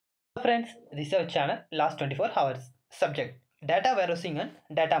friends, this is our channel last 24 hours. Subject data warehousing and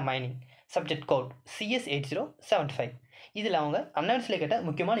data mining. Subject code CS8075. இதில் அவங்க அன்னவுன்ஸ்ல கேட்ட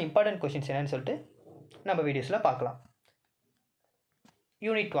முக்கியமான important questions என்னன்னு சொல்லிட்டு நம்ம வீடியோஸில் பார்க்கலாம்.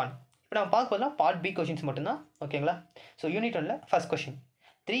 யூனிட் 1 இப்போ நம்ம பார்க்க போதெல்லாம் பார்ட் பி கொஷின்ஸ் மட்டும்தான். ஓகேங்களா? So unit 1ல first question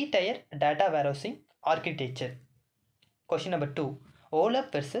 3 tier data warehousing architecture. Question number 2 OLAP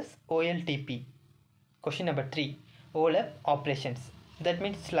versus OLTP. Question number 3 OLAP operations. That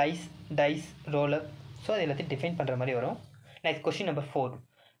means slice, dice, roll up. So அது எல்லாத்தையும் டிஃபைன் பண்ணுற மாதிரி வரும். Next question number 4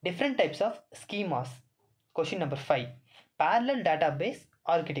 different types of schemas. Question number 5 parallel database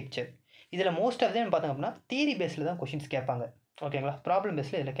architecture. இதில் most of தான் பார்த்தோம் அப்படின்னா theory பேஸில் தான் கொஷின்ஸ் கேட்பாங்க. ஓகேங்களா? ப்ராப்ளம்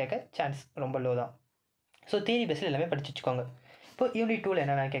பேஸில் இதில் கேட்க சான்ஸ் ரொம்ப லோ தான். ஸோ தியரி பேஸில் எல்லாமே படிச்சு வச்சுக்கோங்க. இப்போ யூனிட் 2ல்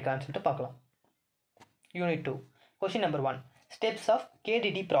என்னென்ன கேட்கலான்னு சொல்லிட்டு பார்க்கலாம். Unit 2 question number 1 steps of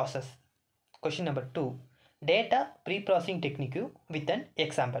KDD process. Question number 2 data preprocessing technique with an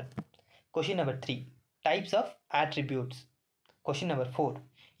example. Question number 3 types of attributes. Question number 4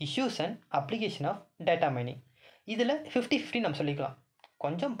 issues and application of data mining. இதில் 50-50 நம்ம சொல்லிக்கலாம்.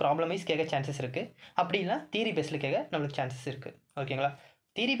 கொஞ்சம் ப்ராப்ளம் வைஸ் கேட்க சான்சஸ் இருக்குது, அப்படின்னா theory பேஸில் கேட்க நம்மளுக்கு சான்சஸ் இருக்குது. ஓகேங்களா?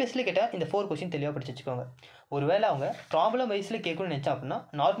 தியரி பேஸில் கேட்டால் இந்த 4 கொஸ்டின் தெளிவாக படிச்சு வச்சுக்கோங்க. ஒருவேளை அவங்க ப்ராப்ளம் வைஸில் கேட்கணும்னு நினச்சா அப்படின்னா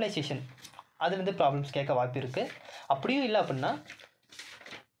நார்மலைசேஷன் அதுலேருந்து ப்ராப்ளம்ஸ் கேட்க வாய்ப்பு இருக்குது. அப்படியும் இல்லை அப்படின்னா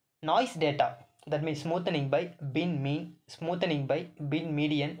noise data, that means smoothing by bin mean, smoothing by bin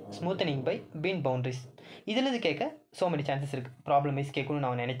median, smoothing by bin boundaries. இதில் இது கேட்க so many chances இருக்குது ப்ராப்ளம் வைஸ் கேட்கணும்னு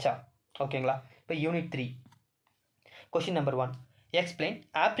நான் நினச்சா. ஓகேங்களா? இப்போ unit 3 question number 1 explain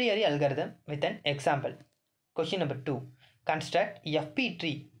Apriori algorithm with an example. Question number 2 construct FP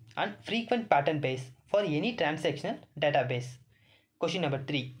tree and frequent pattern base for any transactional database. Question number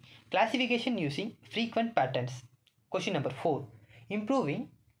 3 classification using frequent patterns. Question number 4 improving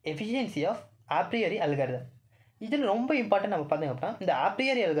efficiency of Apriori algorithm. இதில் ரொம்ப important நம்ம பார்த்தோம் அப்படின்னா இந்த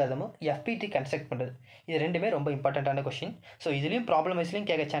Apriori algorithm FP tree construct பண்ணுறது, இது ரெண்டுமே ரொம்ப இம்பார்ட்டண்ட்டான கொஷின். ஸோ இதுலேயும் ப்ராப்ளம் வைஸ்லையும்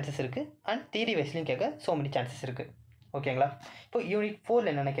கேட்க சான்சஸ் இருக்குது அண்ட் தியரி வைஸ்லையும் கேட்க ஸோ மெனி சான்சஸ் இருக்குது. ஓகேங்களா? இப்போ யூனிட் 4ல்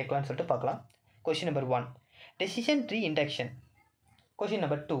என்னென்ன கேட்கலான்னு சொல்லிட்டு பார்க்கலாம். Question number 1 decision tree induction. Question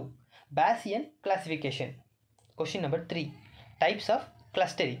number 2 Bayesian classification. Question number 3 types of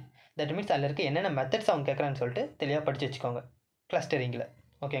clustering. That means அதில் இருக்க என்னென்ன மெத்தட்ஸ் அவங்க கேட்குறான்னு சொல்லிட்டு தெளிவாக படித்து வச்சுக்கோங்க கிளஸ்டரிங்கில்.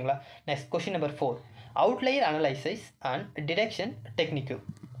 ஓகேங்களா? Next question number 4 outlier analysis and detection டெக்னிக்கு.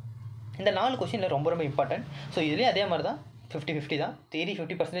 இந்த 4 கொஷினில் ரொம்ப ரொம்ப இம்பார்ட்டன்ட். ஸோ இதுலேயும் அதே மாதிரி தான் 50-50 தான். தியரி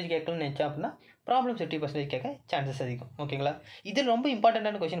 50% கேட்கணும்னு நினச்சா அப்படின்னா ப்ராப்ளம் 50% கேட்க சான்சஸ் அதிகம். ஓகேங்களா? இதில் ரொம்ப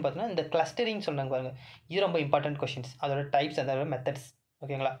இம்பார்ட்டண்ட்டான கொஷின் பார்த்தீங்கன்னா இந்த கிளஸ்டரிங் சொன்னாங்க பாருங்கள், இது ரொம்ப இம்பார்ட்டன்ட் கொஷின்ஸ், அதோட டைப்ஸ், அதோட மெத்தட்ஸ்.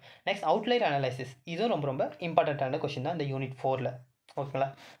 ஓகேங்களா? நெக்ஸ்ட் அவுட்லையர் அனலைசிஸ், இதுவும் ரொம்ப ரொம்ப இம்பார்ட்டண்ட்டான கொஷின் தான் இந்த யூனிட் 4ல். ஓகேங்களா?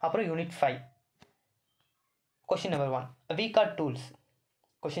 அப்புறம் unit 5 question number 1 WEKA tools.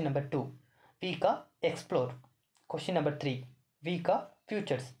 Question number 2 WEKA explore. Question number 3 WEKA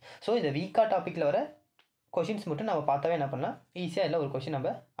features. So இந்த WEKA டாப்பிக்கில் வர கொஷின்ஸ் மட்டும் நம்ம பார்த்தாவே என்ன பண்ணலாம், ஈஸியாக இல்லை ஒரு கொஷின் நம்ம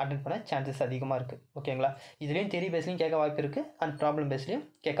அட்டென்ட் பண்ண சான்சஸ் அதிகமாக இருக்குது. ஓகேங்களா? இதுலேயும் தியரி பேஸ்லையும் கேட்க வாய்ப்பு இருக்குது அண்ட் ப்ராப்ளம் பேஸ்லையும்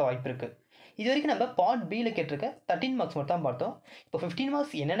கேட்க வாய்ப்பு இருக்குது. இது வரைக்கும் நம்ம பார்ட் பியில் கேட்டிருக்க 13 மார்க்ஸ் மட்டும் தான் பார்த்தோம். இப்போ 15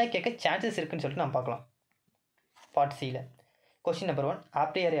 மார்க்ஸ் என்னென்ன கேட்க சான்சஸ் இருக்குன்னு சொல்லிட்டு நம்ம பார்க்கலாம். பார்ட் சியில் question number 1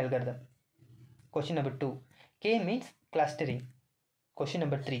 Apriori algorithm. Question number 2 K means clustering. Question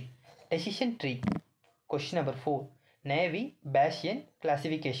number 3 decision tree. Question number 4 Naive-Bayesian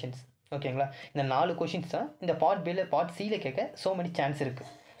classifications. ஓகேங்களா? இந்த 4 கொஷின்ஸ் தான் இந்த பார்ட் பியில் பார்ட் சியில் கேட்க ஸோ மெனி சான்ஸ்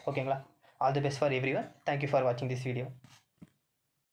இருக்குது. ஓகேங்களா? All the best for every one. Thank you for வாட்சிங் திஸ் வீடியோ.